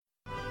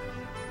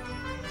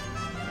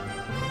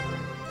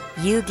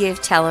You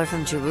give Teller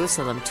from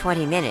Jerusalem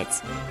 20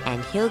 minutes,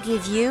 and he'll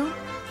give you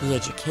the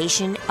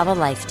education of a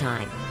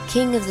lifetime.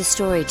 King of the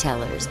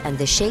storytellers and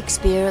the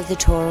Shakespeare of the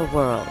Torah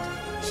world.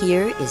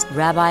 Here is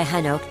Rabbi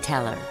Hanoch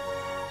Teller.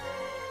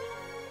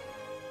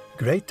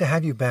 Great to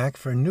have you back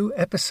for a new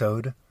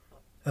episode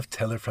of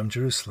Teller from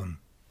Jerusalem.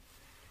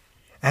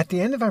 At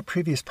the end of our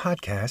previous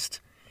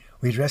podcast,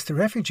 we addressed the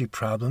refugee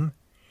problem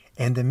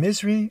and the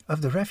misery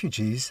of the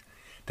refugees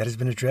that has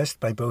been addressed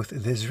by both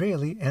the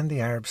Israeli and the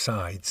Arab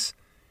sides.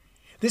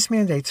 This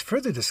mandates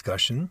further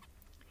discussion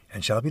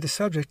and shall be the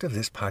subject of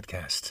this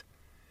podcast.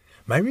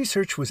 My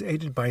research was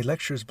aided by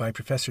lectures by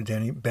Professor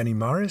Benny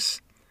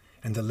Morris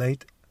and the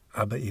late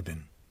Abba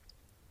Eban.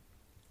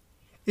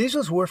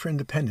 Israel's war for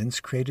independence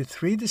created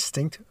three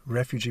distinct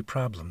refugee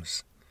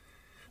problems.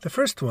 The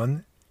first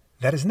one,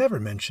 that is never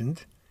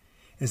mentioned,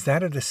 is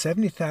that of the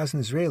 70,000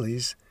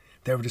 Israelis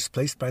that were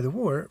displaced by the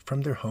war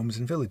from their homes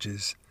and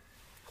villages.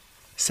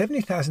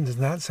 70,000 does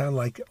not sound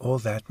like all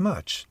that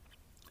much,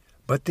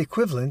 but the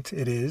equivalent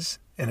it is,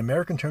 in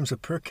American terms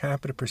of per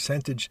capita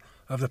percentage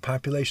of the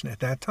population at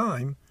that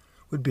time,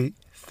 would be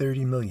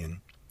 30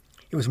 million.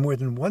 It was more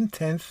than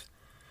 1/10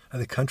 of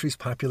the country's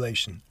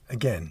population.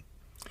 Again,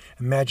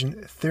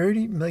 imagine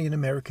 30 million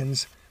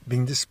Americans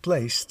being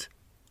displaced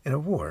in a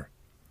war.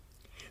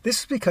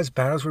 This was because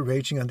battles were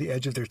raging on the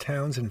edge of their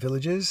towns and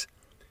villages.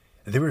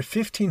 There were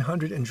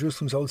 1,500 in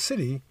Jerusalem's old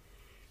city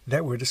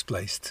that were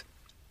displaced.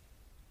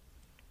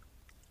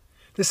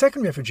 The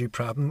second refugee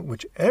problem,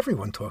 which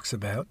everyone talks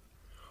about,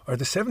 are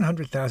the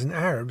 700,000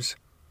 Arabs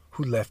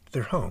who left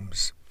their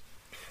homes.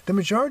 The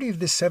majority of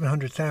this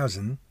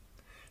 700,000,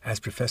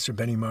 as Professor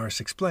Benny Morris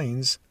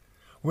explains,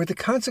 were the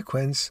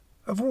consequence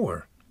of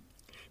war.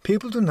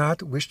 People do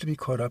not wish to be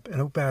caught up in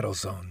a battle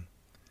zone.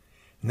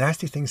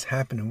 Nasty things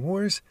happen in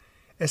wars,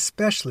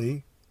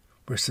 especially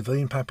where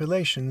civilian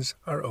populations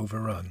are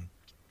overrun.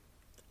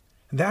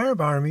 The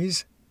Arab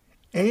armies,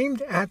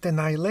 aimed at the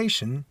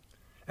annihilation,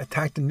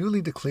 attacked the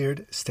newly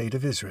declared State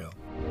of Israel.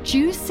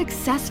 Jews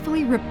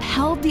successfully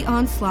repelled the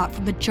onslaught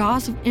from the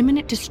jaws of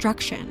imminent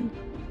destruction.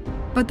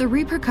 But the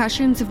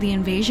repercussions of the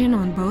invasion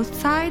on both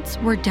sides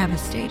were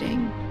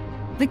devastating.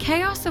 The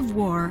chaos of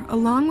war,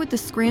 along with the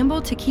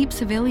scramble to keep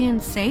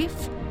civilians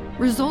safe,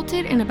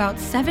 resulted in about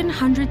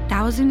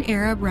 700,000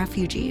 Arab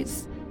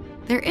refugees.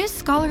 There is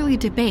scholarly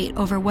debate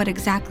over what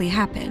exactly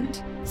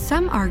happened.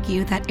 Some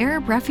argue that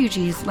Arab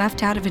refugees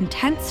left out of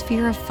intense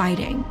fear of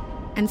fighting,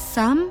 and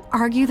some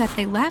argue that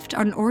they left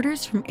on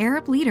orders from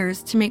Arab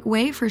leaders to make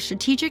way for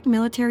strategic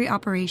military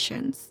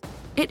operations.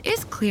 It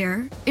is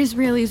clear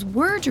Israelis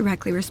were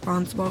directly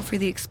responsible for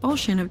the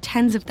expulsion of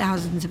tens of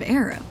thousands of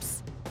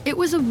Arabs. It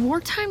was a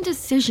wartime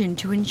decision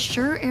to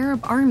ensure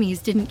Arab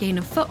armies didn't gain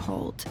a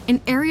foothold in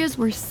areas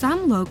where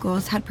some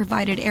locals had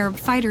provided Arab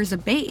fighters a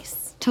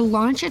base to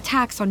launch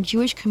attacks on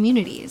Jewish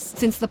communities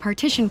since the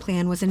partition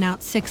plan was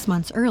announced 6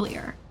 months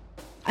earlier.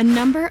 A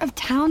number of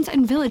towns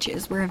and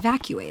villages were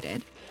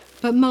evacuated,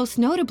 but most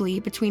notably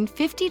between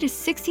 50 to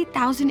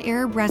 60,000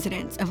 Arab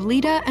residents of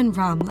Lida and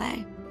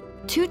Ramleh,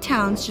 two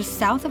towns just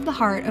south of the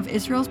heart of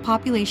Israel's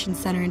population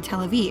center in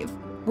Tel Aviv,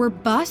 were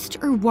bused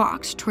or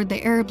walked toward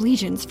the Arab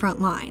Legion's front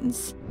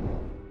lines.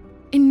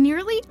 In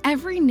nearly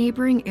every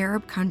neighboring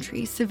Arab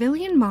country,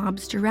 civilian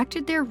mobs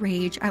directed their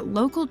rage at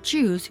local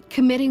Jews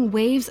committing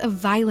waves of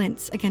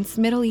violence against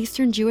Middle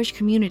Eastern Jewish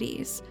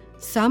communities,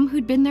 some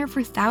who'd been there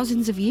for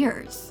thousands of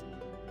years.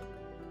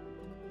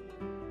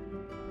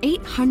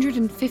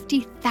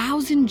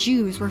 850,000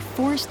 Jews were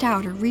forced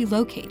out or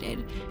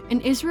relocated,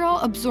 and Israel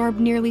absorbed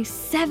nearly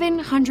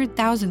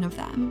 700,000 of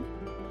them.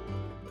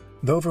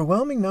 The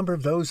overwhelming number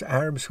of those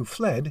Arabs who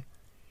fled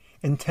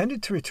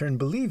intended to return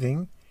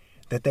believing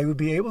that they would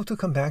be able to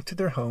come back to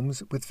their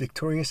homes with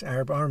victorious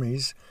Arab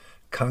armies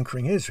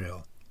conquering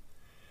Israel.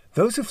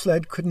 Those who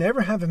fled could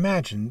never have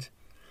imagined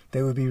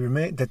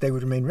that they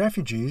would remain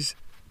refugees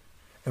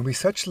and be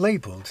such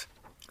labeled,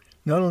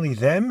 not only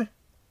them,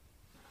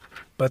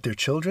 but their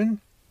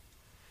children,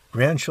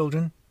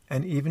 grandchildren,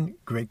 and even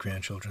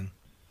great-grandchildren.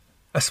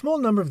 A small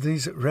number of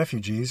these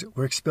refugees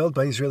were expelled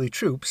by Israeli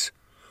troops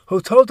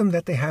who told them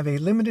that they have a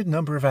limited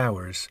number of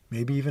hours,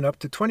 maybe even up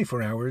to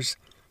 24 hours,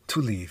 to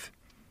leave.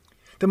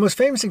 The most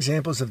famous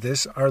examples of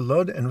this are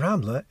Lod and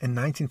Ramleh in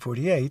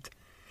 1948,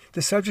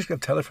 the subject of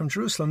Teller from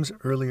Jerusalem's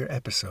earlier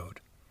episode.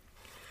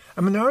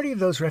 A minority of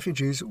those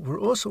refugees were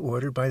also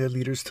ordered by their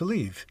leaders to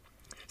leave,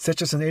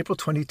 such as on April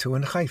 22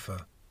 in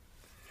Haifa.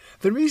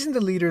 The reason the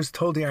leaders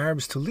told the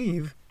Arabs to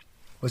leave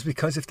was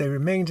because if they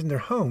remained in their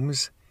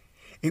homes,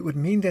 it would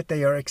mean that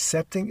they are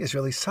accepting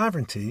Israeli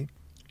sovereignty,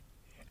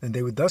 and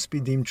they would thus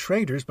be deemed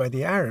traitors by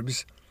the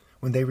Arabs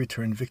when they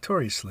returned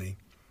victoriously.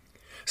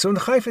 So in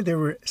Haifa there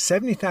were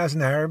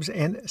 70,000 Arabs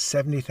and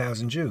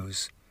 70,000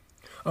 Jews.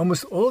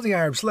 Almost all the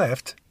Arabs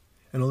left,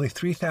 and only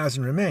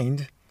 3,000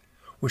 remained,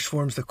 which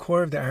forms the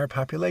core of the Arab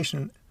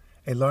population,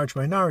 a large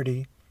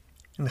minority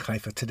in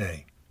Haifa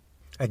today.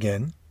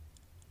 Again,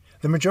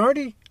 the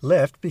majority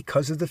left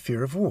because of the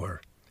fear of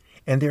war,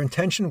 and their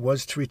intention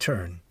was to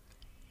return.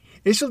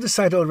 Israel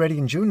decided already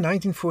in June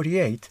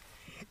 1948,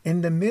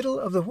 in the middle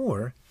of the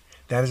war,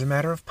 that as a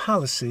matter of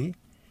policy,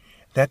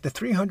 that the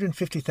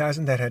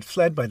 350,000 that had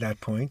fled by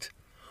that point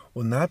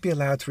will not be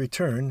allowed to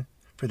return,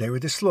 for they were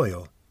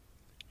disloyal.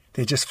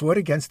 They just fought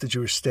against the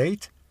Jewish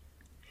state,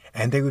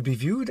 and they would be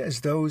viewed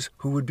as those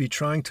who would be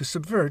trying to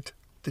subvert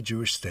the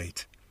Jewish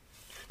state.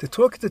 The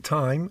talk at the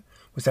time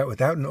was that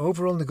without an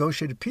overall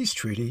negotiated peace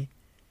treaty,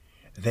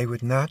 they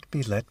would not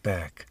be let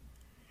back.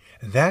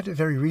 That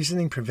very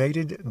reasoning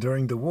pervaded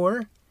during the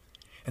war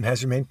and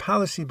has remained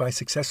policy by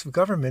successive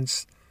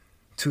governments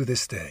to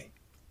this day.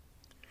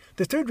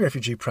 The third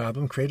refugee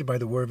problem created by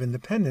the War of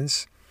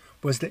Independence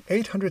was the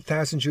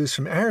 800,000 Jews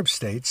from Arab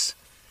states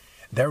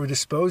that were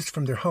disposed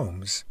from their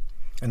homes,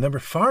 a number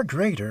far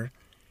greater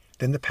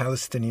than the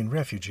Palestinian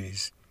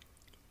refugees.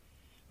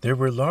 There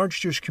were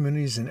large Jewish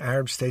communities in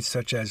Arab states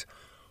such as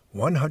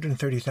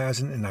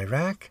 130,000 in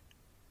Iraq,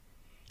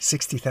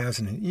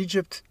 60,000 in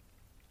Egypt,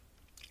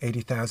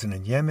 80,000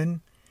 in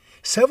Yemen,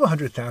 several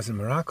hundred thousand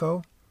in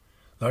Morocco,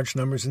 large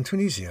numbers in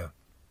Tunisia.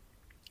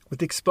 With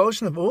the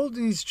expulsion of all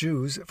these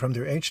Jews from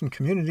their ancient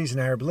communities in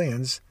Arab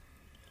lands,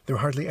 there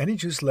were hardly any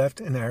Jews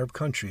left in Arab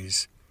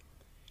countries.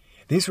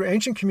 These were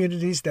ancient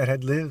communities that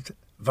had lived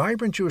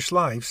vibrant Jewish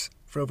lives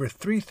for over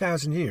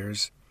 3,000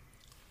 years,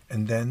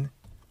 and then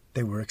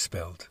they were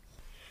expelled.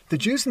 The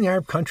Jews in the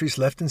Arab countries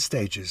left in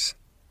stages.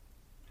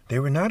 They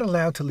were not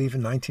allowed to leave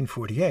in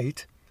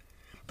 1948,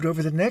 but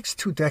over the next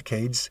 2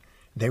 decades,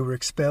 they were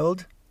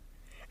expelled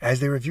as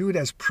they were viewed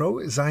as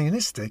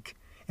pro-Zionistic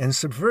and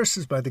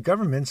subversive by the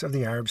governments of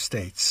the Arab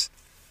states.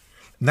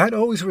 Not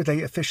always were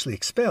they officially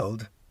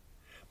expelled,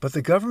 but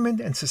the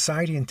government and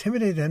society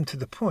intimidated them to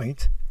the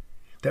point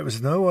that there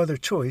was no other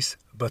choice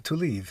but to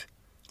leave.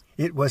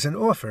 It was an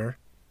offer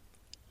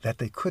that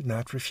they could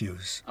not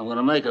refuse. I'm going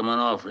to make them an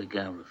offer he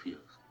can't refuse.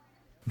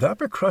 The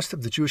upper crust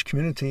of the Jewish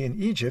community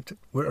in Egypt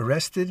were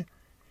arrested,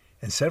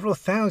 and several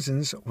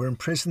thousands were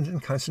imprisoned in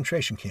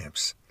concentration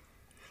camps.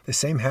 The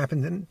same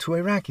happened to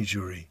Iraqi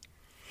Jewry.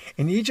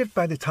 In Egypt,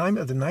 by the time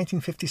of the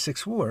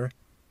 1956 war,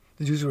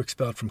 the Jews were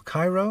expelled from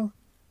Cairo,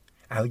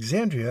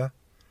 Alexandria,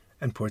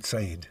 and Port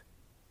Said.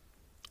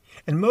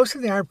 In most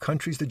of the Arab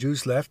countries, the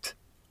Jews left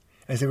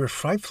as they were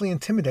frightfully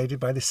intimidated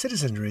by the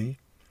citizenry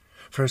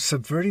for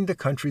subverting the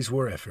country's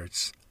war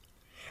efforts.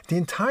 The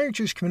entire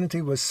Jewish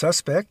community was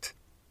suspect.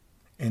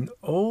 In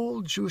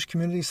old Jewish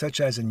communities such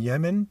as in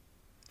Yemen,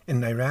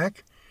 in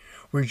Iraq,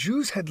 where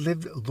Jews had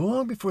lived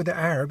long before the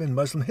Arab and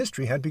Muslim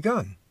history had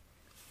begun.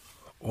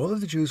 All of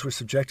the Jews were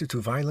subjected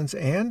to violence,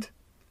 and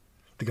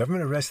the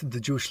government arrested the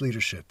Jewish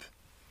leadership.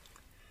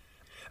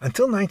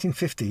 Until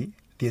 1950,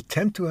 the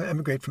attempt to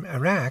emigrate from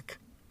Iraq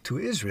to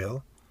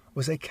Israel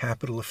was a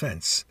capital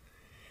offense.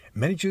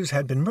 Many Jews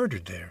had been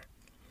murdered there.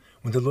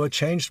 When the law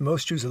changed,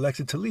 most Jews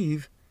elected to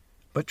leave,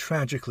 but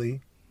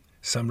tragically,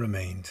 some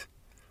remained.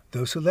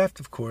 Those who left,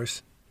 of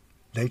course,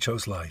 they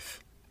chose life.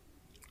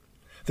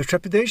 The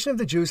trepidation of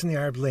the Jews in the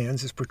Arab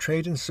lands is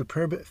portrayed in the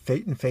superb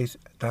Fate and Faith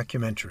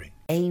documentary.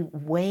 A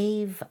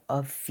wave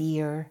of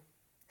fear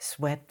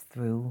swept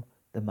through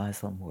the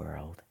Muslim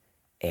world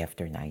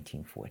after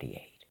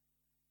 1948.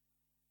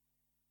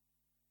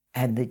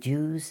 And the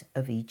Jews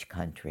of each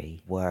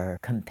country were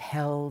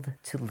compelled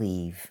to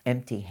leave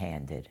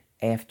empty-handed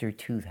after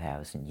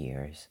 2,000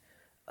 years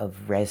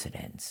of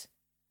residence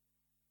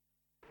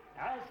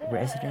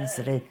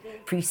that had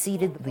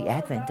preceded the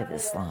advent of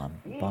Islam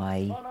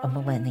by a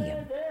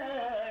millennium.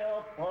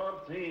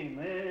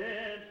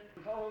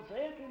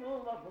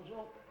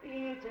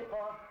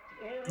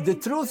 The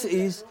truth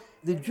is,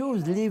 the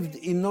Jews lived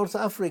in North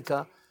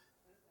Africa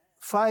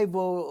 5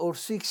 or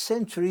 6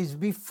 centuries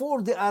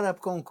before the Arab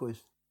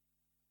conquest.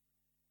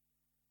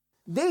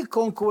 They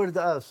conquered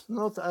us,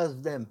 not us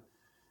them.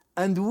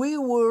 And we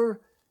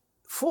were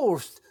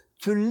forced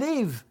to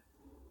leave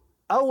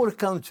our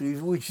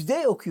countries, which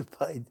they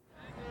occupied.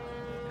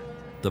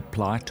 The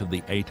plight of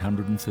the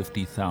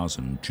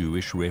 850,000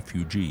 Jewish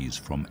refugees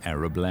from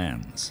Arab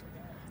lands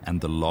and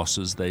the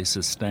losses they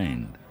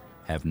sustained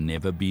have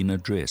never been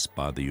addressed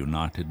by the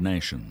United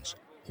Nations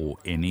or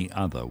any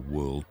other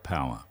world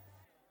power.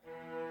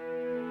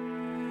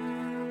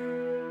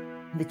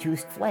 The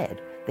Jews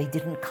fled. They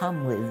didn't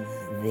come with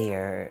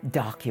their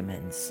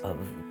documents of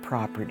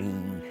property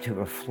to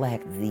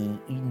reflect the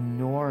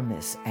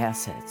enormous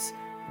assets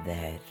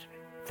that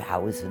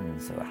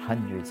thousands or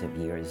hundreds of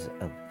years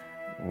of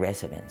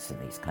residence in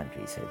these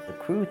countries have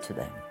accrued to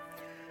them.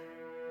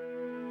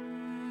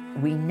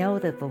 We know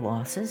that the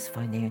losses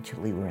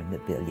financially were in the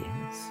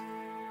billions.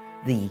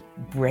 The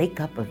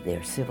breakup of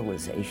their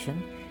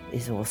civilization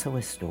is also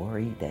a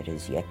story that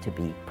is yet to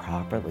be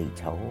properly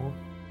told.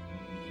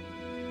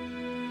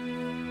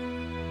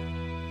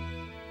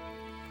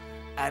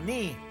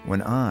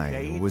 When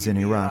I was in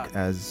Iraq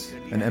as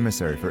an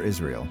emissary for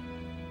Israel,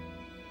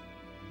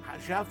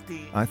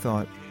 I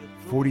thought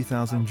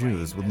 40,000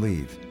 Jews would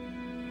leave.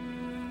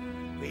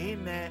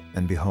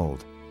 And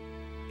behold,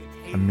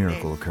 a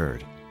miracle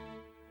occurred.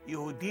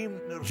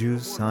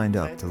 Jews signed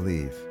up to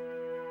leave.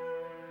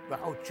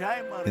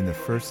 In the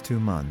first 2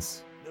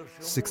 months,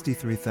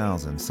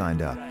 63,000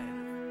 signed up.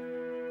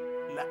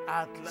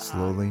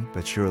 Slowly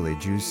but surely,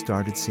 Jews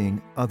started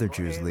seeing other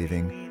Jews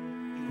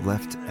leaving,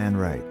 left and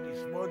right.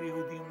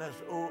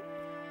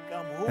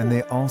 And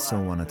they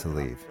also wanted to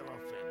leave.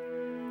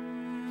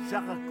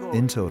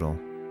 In total,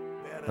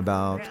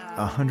 about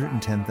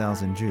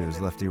 110,000 Jews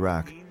left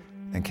Iraq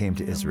and came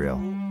to Israel.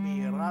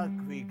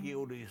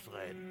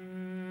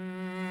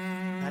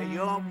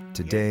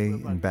 Today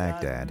in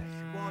Baghdad,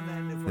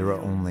 there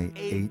are only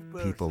 8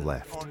 people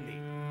left.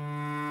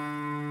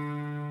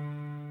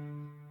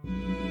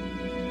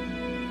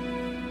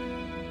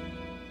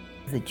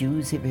 The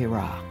Jews of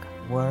Iraq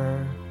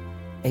were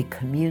a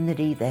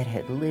community that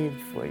had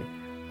lived for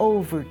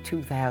over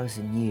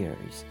 2,000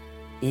 years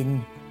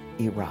in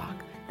Iraq.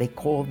 They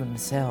called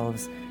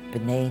themselves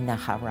B'nai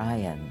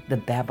Naharayan, the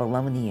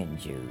Babylonian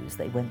Jews.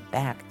 They went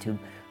back to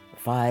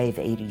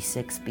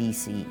 586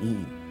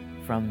 BCE,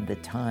 from the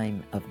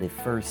time of the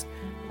first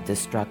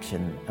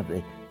destruction of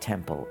the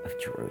Temple of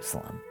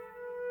Jerusalem.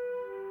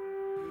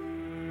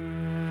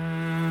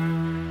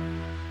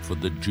 For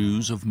the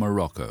Jews of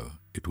Morocco,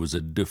 it was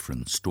a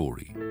different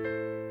story.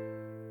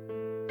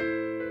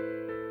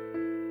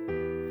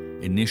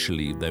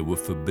 Initially, they were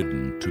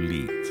forbidden to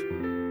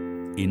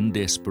leave. In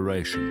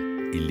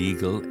desperation,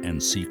 illegal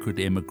and secret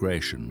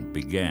emigration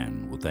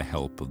began with the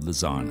help of the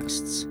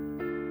Zionists.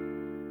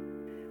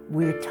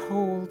 We're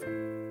told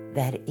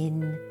that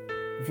in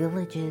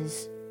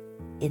villages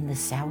in the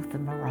south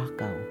of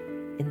Morocco,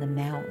 in the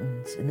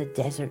mountains, in the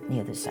desert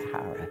near the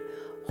Sahara,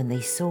 when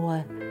they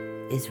saw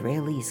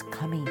Israelis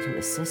coming to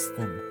assist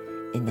them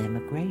in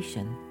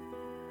emigration,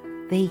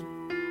 they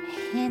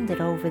handed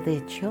over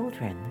their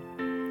children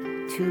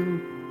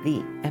to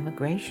the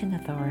immigration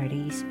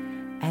authorities,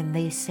 and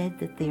they said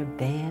that their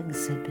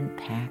bags had been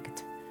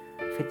packed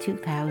for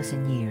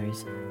 2,000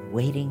 years,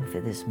 waiting for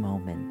this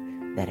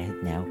moment that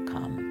had now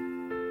come.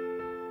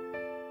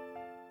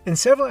 In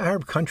several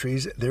Arab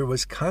countries, there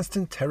was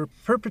constant terror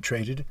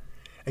perpetrated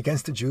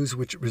against the Jews,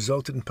 which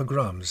resulted in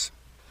pogroms.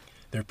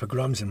 There are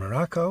pogroms in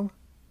Morocco,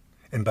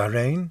 in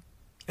Bahrain,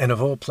 and of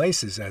all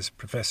places, as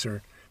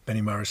Professor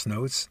Benny Morris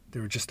notes,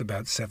 there were just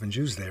about 7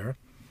 Jews there.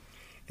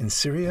 In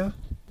Syria,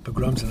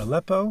 pogroms in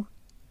Aleppo,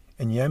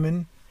 in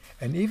Yemen,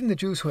 and even the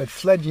Jews who had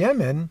fled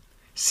Yemen,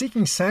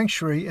 seeking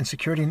sanctuary and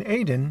security in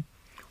Aden,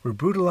 were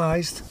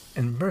brutalized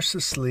and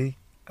mercilessly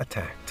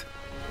attacked.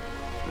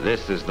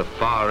 This is the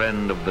far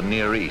end of the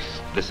Near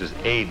East. This is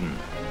Aden,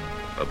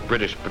 a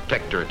British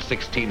protectorate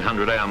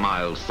 1,600 air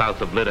miles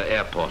south of Lydda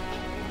Airport.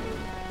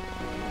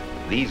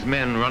 These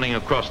men running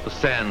across the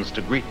sands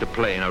to greet the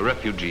plane are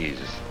refugees.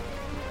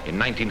 In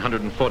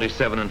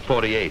 1947 and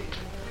 48,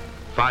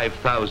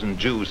 5,000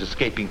 Jews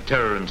escaping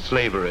terror and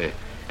slavery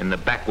in the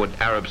backward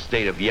Arab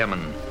state of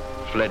Yemen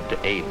fled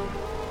to Aden.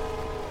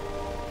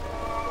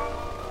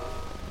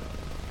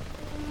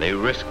 They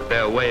risked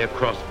their way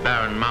across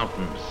barren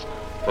mountains,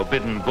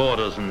 forbidden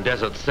borders and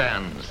desert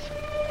sands.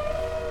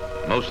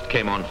 Most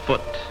came on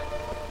foot,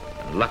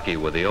 and lucky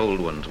were the old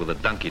ones with a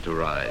donkey to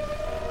ride.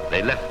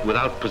 They left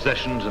without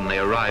possessions and they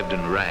arrived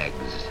in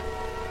rags.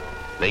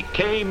 They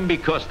came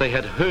because they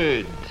had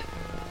heard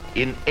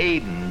in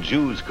Aden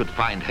Jews could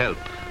find help.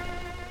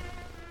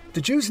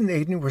 The Jews in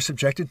Aden were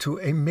subjected to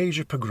a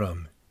major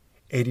pogrom.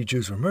 80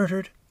 Jews were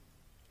murdered,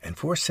 and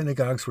 4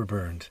 synagogues were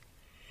burned.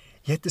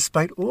 Yet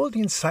despite all the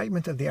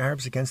incitement of the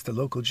Arabs against the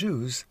local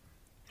Jews,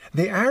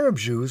 the Arab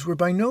Jews were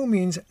by no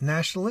means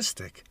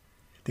nationalistic.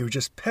 They were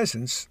just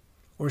peasants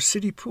or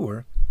city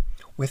poor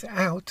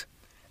without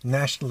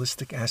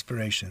nationalistic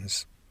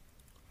aspirations.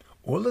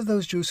 All of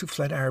those Jews who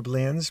fled Arab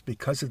lands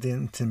because of the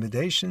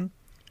intimidation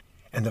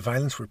and the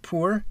violence were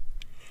poor,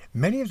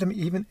 many of them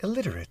even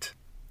illiterate.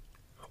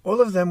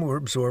 All of them were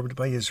absorbed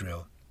by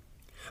Israel.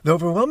 The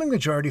overwhelming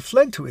majority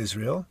fled to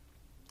Israel.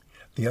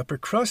 The upper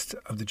crust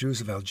of the Jews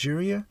of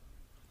Algeria,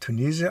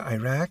 Tunisia,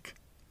 Iraq,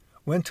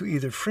 went to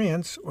either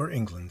France or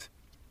England.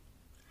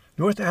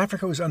 North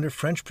Africa was under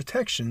French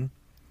protection,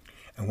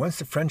 and once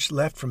the French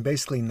left from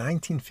basically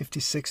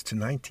 1956 to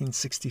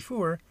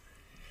 1964,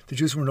 the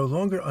Jews were no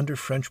longer under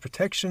French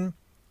protection,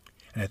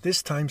 and at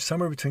this time,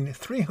 somewhere between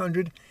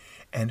 300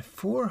 and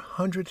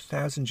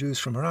 400,000 Jews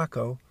from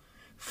Morocco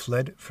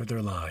fled for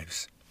their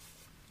lives.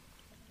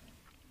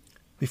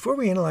 Before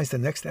we analyze the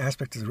next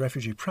aspect of the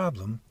refugee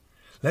problem,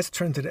 let's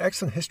turn to the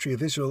excellent History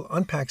of Israel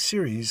Unpacked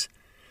series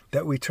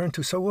that we turn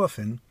to so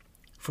often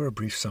for a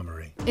brief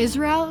summary.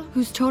 Israel,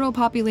 whose total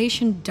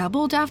population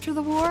doubled after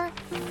the war,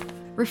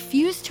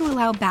 refused to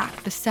allow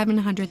back the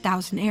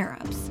 700,000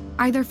 Arabs,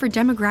 either for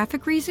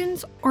demographic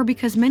reasons or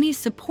because many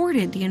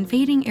supported the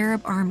invading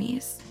Arab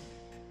armies.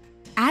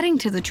 Adding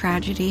to the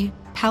tragedy,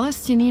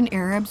 Palestinian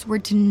Arabs were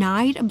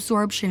denied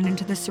absorption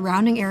into the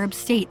surrounding Arab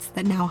states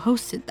that now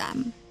hosted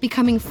them,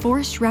 becoming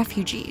forced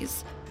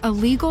refugees, a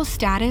legal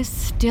status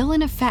still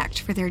in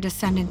effect for their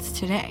descendants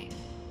today.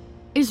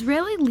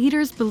 Israeli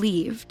leaders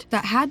believed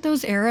that had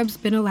those Arabs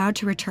been allowed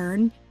to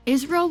return,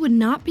 Israel would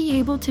not be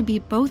able to be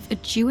both a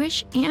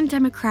Jewish and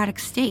democratic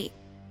state,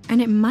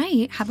 and it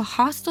might have a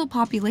hostile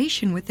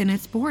population within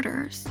its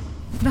borders.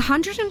 The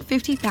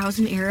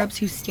 150,000 Arabs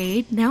who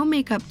stayed now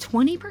make up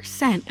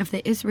 20% of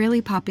the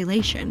Israeli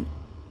population.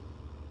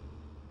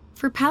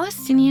 For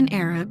Palestinian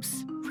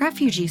Arabs,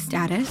 refugee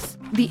status,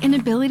 the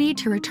inability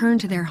to return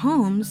to their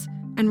homes,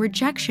 and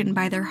rejection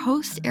by their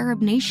host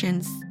Arab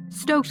nations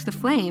stoked the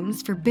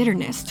flames for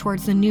bitterness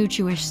towards the new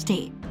Jewish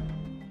state.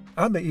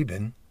 Abba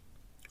Eban,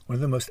 one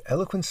of the most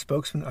eloquent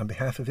spokesmen on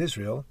behalf of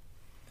Israel,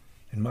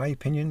 in my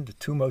opinion, the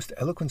two most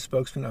eloquent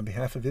spokesmen on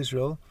behalf of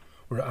Israel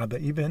were Abba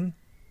Eban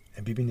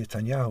and Bibi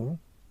Netanyahu.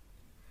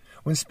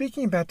 When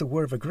speaking about the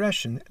war of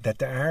aggression that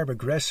the Arab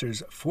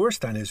aggressors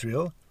forced on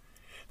Israel,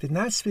 did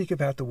not speak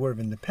about the war of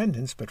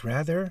independence, but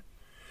rather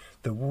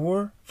the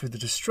war for the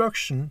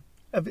destruction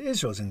of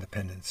Israel's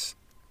independence.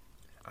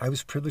 I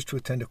was privileged to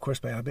attend a course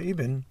by Abba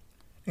Eban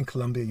in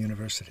Columbia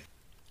University.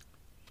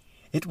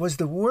 It was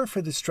the war for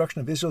the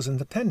destruction of Israel's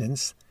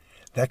independence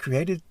that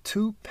created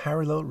two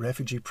parallel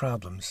refugee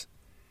problems.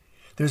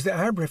 There's the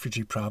Arab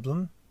refugee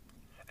problem,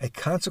 a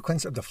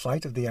consequence of the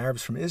flight of the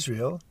Arabs from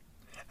Israel,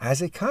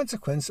 as a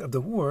consequence of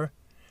the war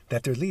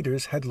that their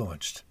leaders had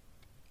launched.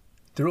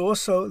 There are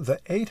also the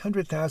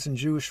 800,000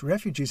 Jewish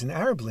refugees in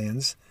Arab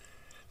lands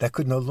that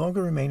could no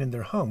longer remain in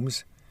their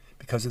homes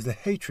because of the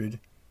hatred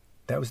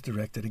that was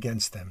directed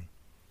against them.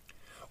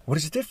 What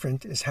is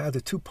different is how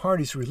the two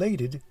parties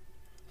related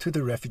to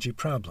the refugee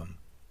problem.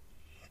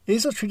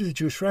 Israel treated the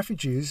Jewish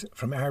refugees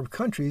from Arab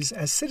countries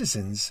as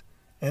citizens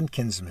and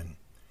kinsmen.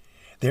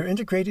 They are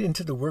integrated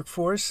into the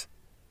workforce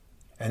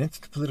and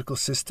into the political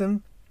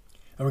system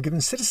and were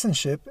given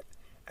citizenship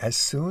as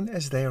soon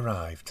as they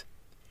arrived.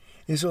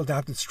 Israel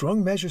adopted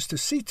strong measures to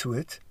see to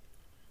it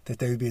that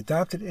they would be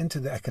adopted into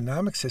the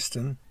economic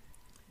system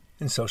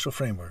and social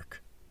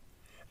framework.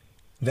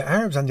 The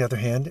Arabs, on the other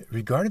hand,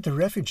 regarded the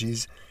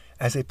refugees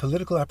as a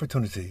political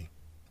opportunity.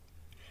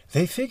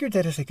 They figured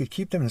that if they could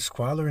keep them in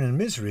squalor and in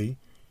misery,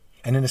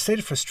 and in a state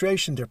of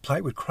frustration, their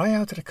plight would cry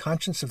out to the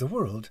conscience of the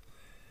world,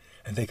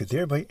 and they could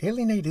thereby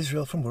alienate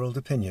Israel from world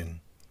opinion.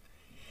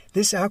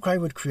 This outcry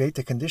would create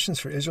the conditions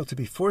for Israel to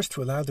be forced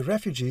to allow the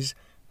refugees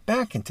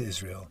back into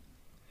Israel.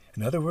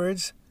 In other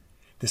words,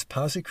 this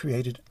policy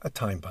created a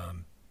time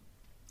bomb.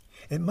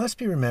 It must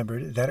be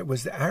remembered that it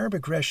was the Arab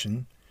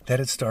aggression that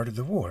had started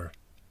the war,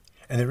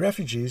 and the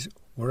refugees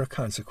were a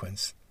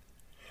consequence.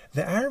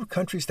 The Arab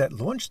countries that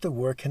launched the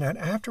war cannot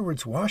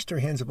afterwards wash their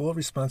hands of all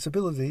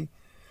responsibility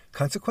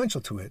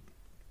consequential to it.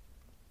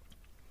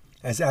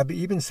 As Abba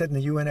Eban said in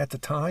the UN at the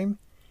time,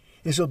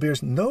 Israel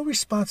bears no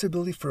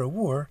responsibility for a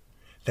war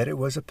that it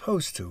was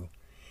opposed to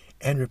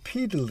and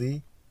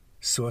repeatedly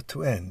sought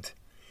to end,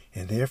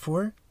 and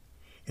therefore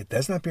it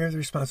does not bear the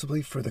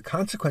responsibility for the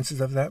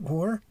consequences of that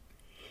war,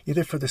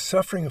 either for the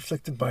suffering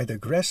inflicted by the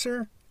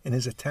aggressor in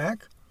his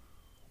attack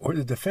or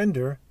the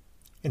defender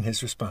in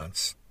his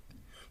response.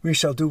 We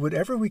shall do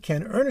whatever we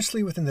can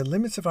earnestly within the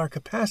limits of our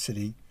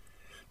capacity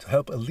to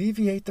help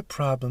alleviate the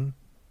problem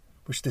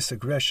which this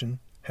aggression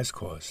has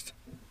caused.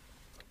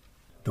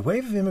 The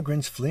wave of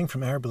immigrants fleeing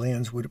from Arab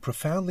lands would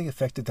profoundly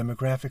affect the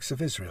demographics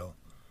of Israel.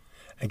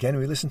 Again,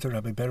 we listen to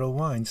Rabbi Beryl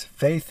Wine's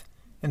Faith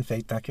and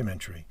Faith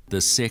documentary.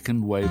 The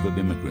second wave of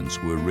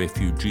immigrants were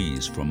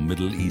refugees from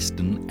Middle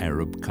Eastern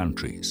Arab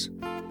countries.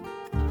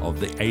 Of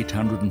the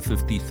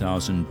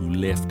 850,000 who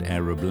left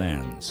Arab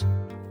lands,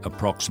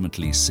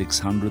 approximately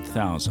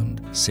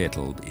 600,000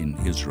 settled in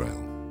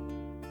Israel.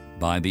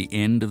 By the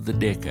end of the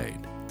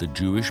decade, the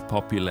Jewish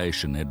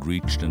population had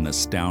reached an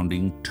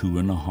astounding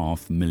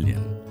 2.5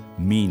 million,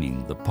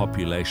 meaning the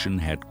population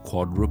had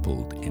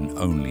quadrupled in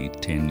only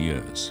 10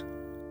 years.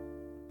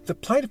 The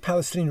plight of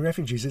Palestinian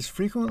refugees is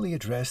frequently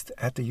addressed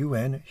at the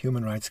UN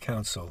Human Rights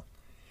Council.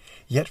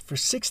 Yet for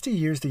 60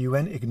 years the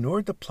UN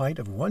ignored the plight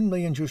of 1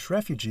 million Jewish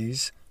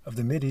refugees of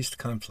the Mideast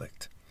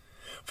conflict.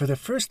 For the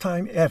first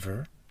time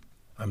ever,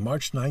 on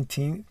March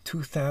 19,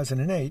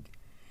 2008,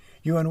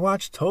 UN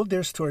Watch told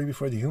their story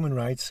before the Human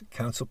Rights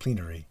Council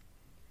plenary.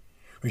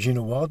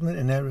 Regina Waldman,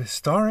 in a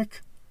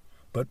historic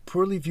but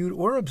poorly viewed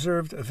or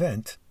observed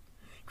event,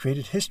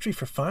 created history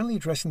for finally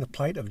addressing the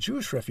plight of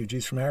Jewish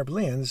refugees from Arab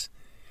lands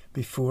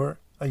before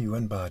a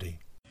UN body.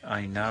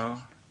 I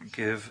now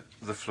give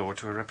the floor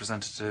to a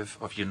representative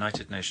of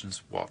United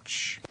Nations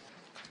Watch.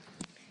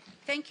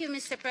 Thank you,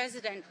 Mr.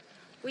 President.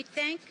 We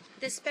thank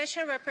the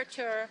Special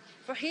Rapporteur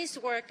for his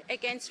work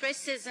against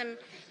racism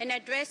and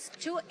address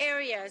two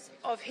areas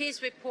of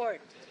his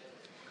report.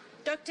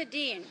 Dr.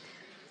 Dean,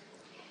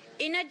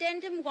 in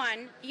Addendum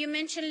 1, you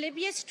mentioned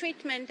Libya's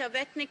treatment of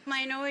ethnic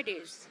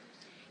minorities.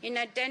 In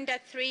Addenda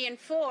 3 and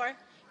 4,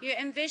 you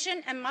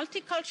envision a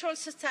multicultural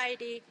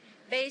society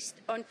based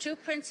on two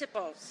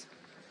principles: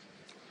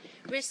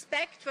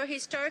 respect for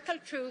historical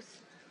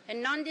truth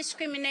and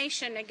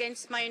non-discrimination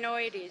against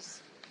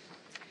minorities.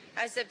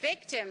 As a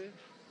victim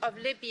of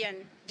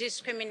Libyan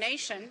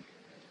discrimination,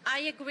 I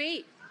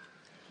agree.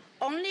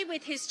 Only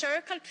with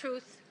historical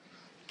truth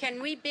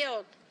can we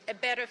build a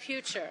better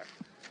future.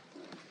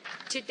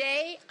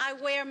 Today, I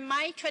wear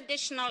my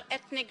traditional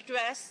ethnic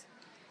dress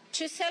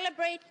to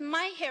celebrate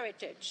my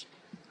heritage,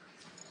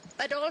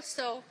 but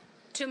also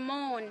to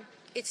mourn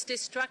its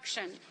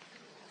destruction.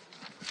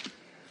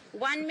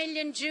 1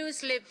 million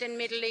Jews lived in the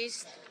Middle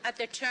East at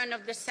the turn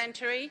of the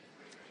century.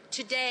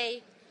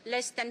 Today,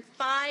 less than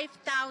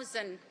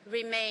 5,000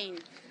 remain.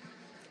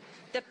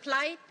 The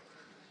plight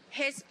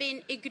has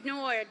been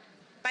ignored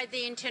by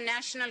the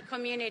international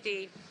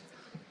community.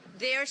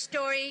 Their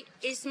story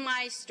is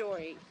my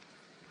story.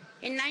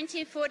 In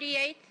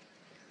 1948,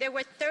 there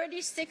were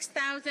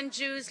 36,000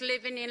 Jews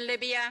living in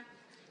Libya.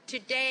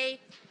 Today,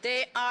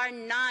 there are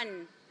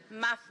none.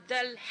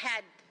 Mafdal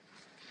had.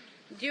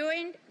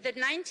 During the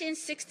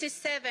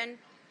 1967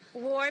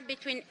 war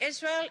between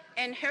Israel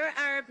and her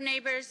Arab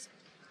neighbors,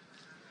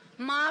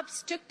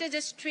 mobs took to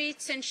the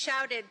streets and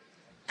shouted,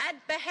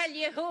 "Adbah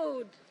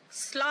al-Yahud,"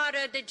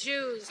 slaughter the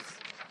Jews.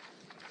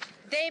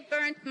 They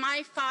burnt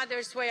my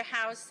father's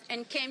warehouse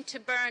and came to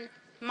burn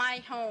my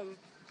home.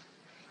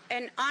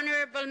 An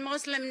honorable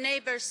Muslim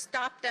neighbor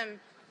stopped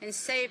them and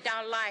saved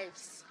our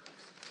lives.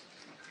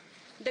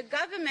 The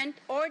government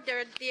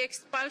ordered the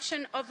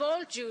expulsion of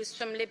all Jews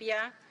from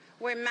Libya,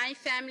 where my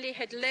family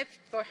had lived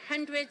for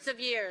hundreds of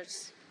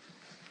years.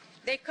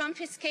 They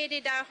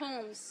confiscated our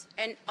homes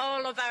and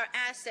all of our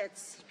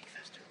assets.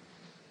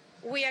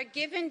 We are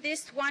given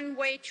this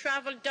one-way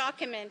travel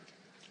document,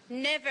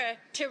 never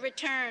to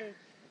return.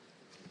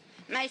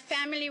 My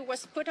family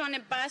was put on a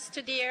bus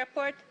to the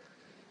airport.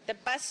 The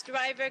bus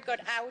driver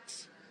got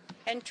out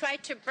and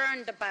tried to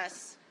burn the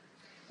bus.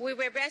 We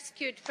were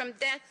rescued from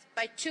death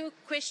by 2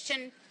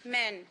 Christian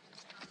men.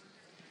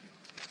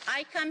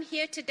 I come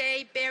here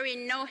today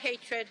bearing no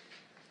hatred,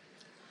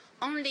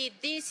 only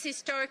this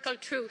historical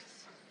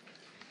truth.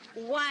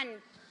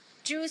 1,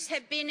 Jews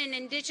have been an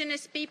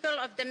indigenous people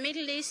of the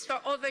Middle East for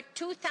over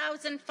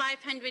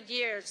 2,500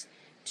 years.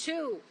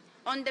 2,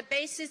 on the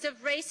basis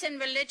of race and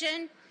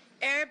religion,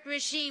 Arab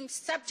regimes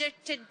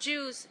subjected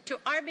Jews to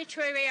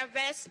arbitrary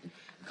arrest,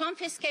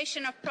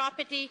 confiscation of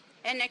property,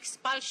 and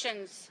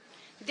expulsions.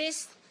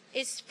 This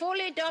is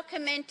fully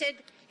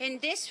documented in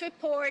this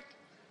report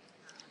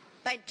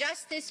by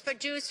Justice for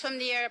Jews from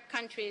the Arab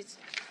countries.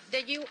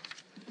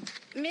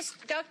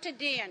 Dr.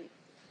 Dian,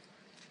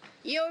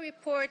 your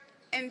report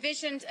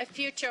envisions a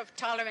future of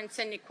tolerance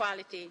and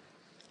equality.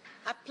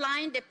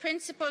 Applying the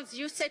principles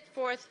you set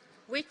forth,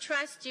 we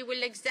trust you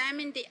will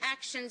examine the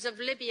actions of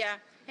Libya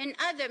and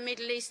other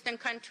Middle Eastern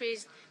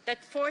countries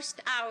that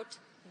forced out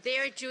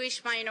their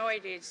Jewish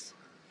minorities.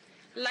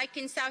 Like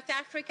in South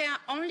Africa,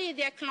 only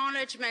the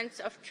acknowledgement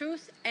of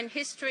truth and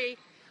history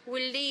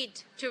will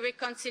lead to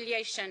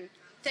reconciliation.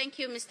 Thank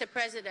you, Mr.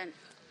 President.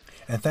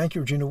 And thank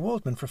you, Regina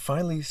Waldman, for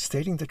finally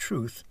stating the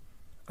truth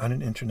on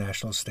an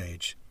international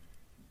stage.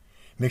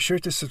 Make sure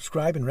to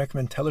subscribe and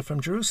recommend Teller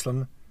from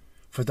Jerusalem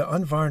for the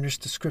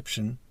unvarnished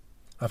description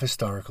of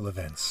historical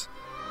events.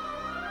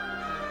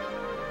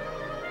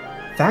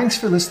 Thanks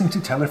for listening to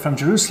Teller from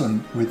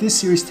Jerusalem, where this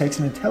series takes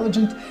an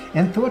intelligent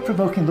and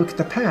thought-provoking look at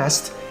the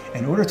past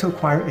in order to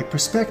acquire a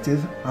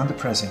perspective on the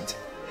present.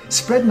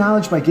 Spread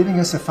knowledge by giving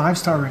us a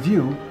 5-star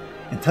review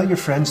and tell your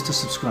friends to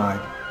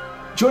subscribe.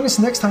 Join us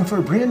next time for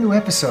a brand new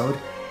episode,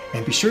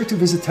 and be sure to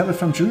visit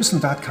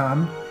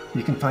tellerfromjerusalem.com, where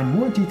you can find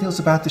more details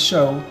about the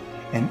show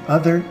and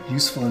other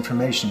useful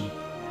information.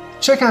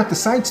 Check out the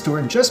site store,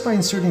 and just by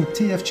inserting a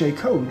TFJ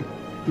code,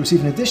 you'll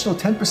receive an additional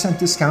 10%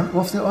 discount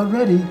off the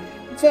already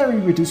very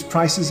reduced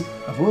prices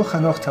of all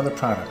Hanoch Teller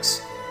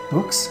products,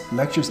 books,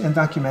 lectures, and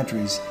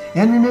documentaries.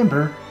 And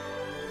remember,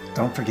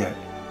 don't forget,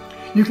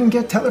 you can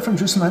get Teller from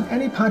Jerusalem on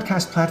any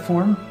podcast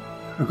platform,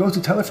 or go to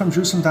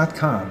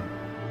tellerfromjerusalem.com.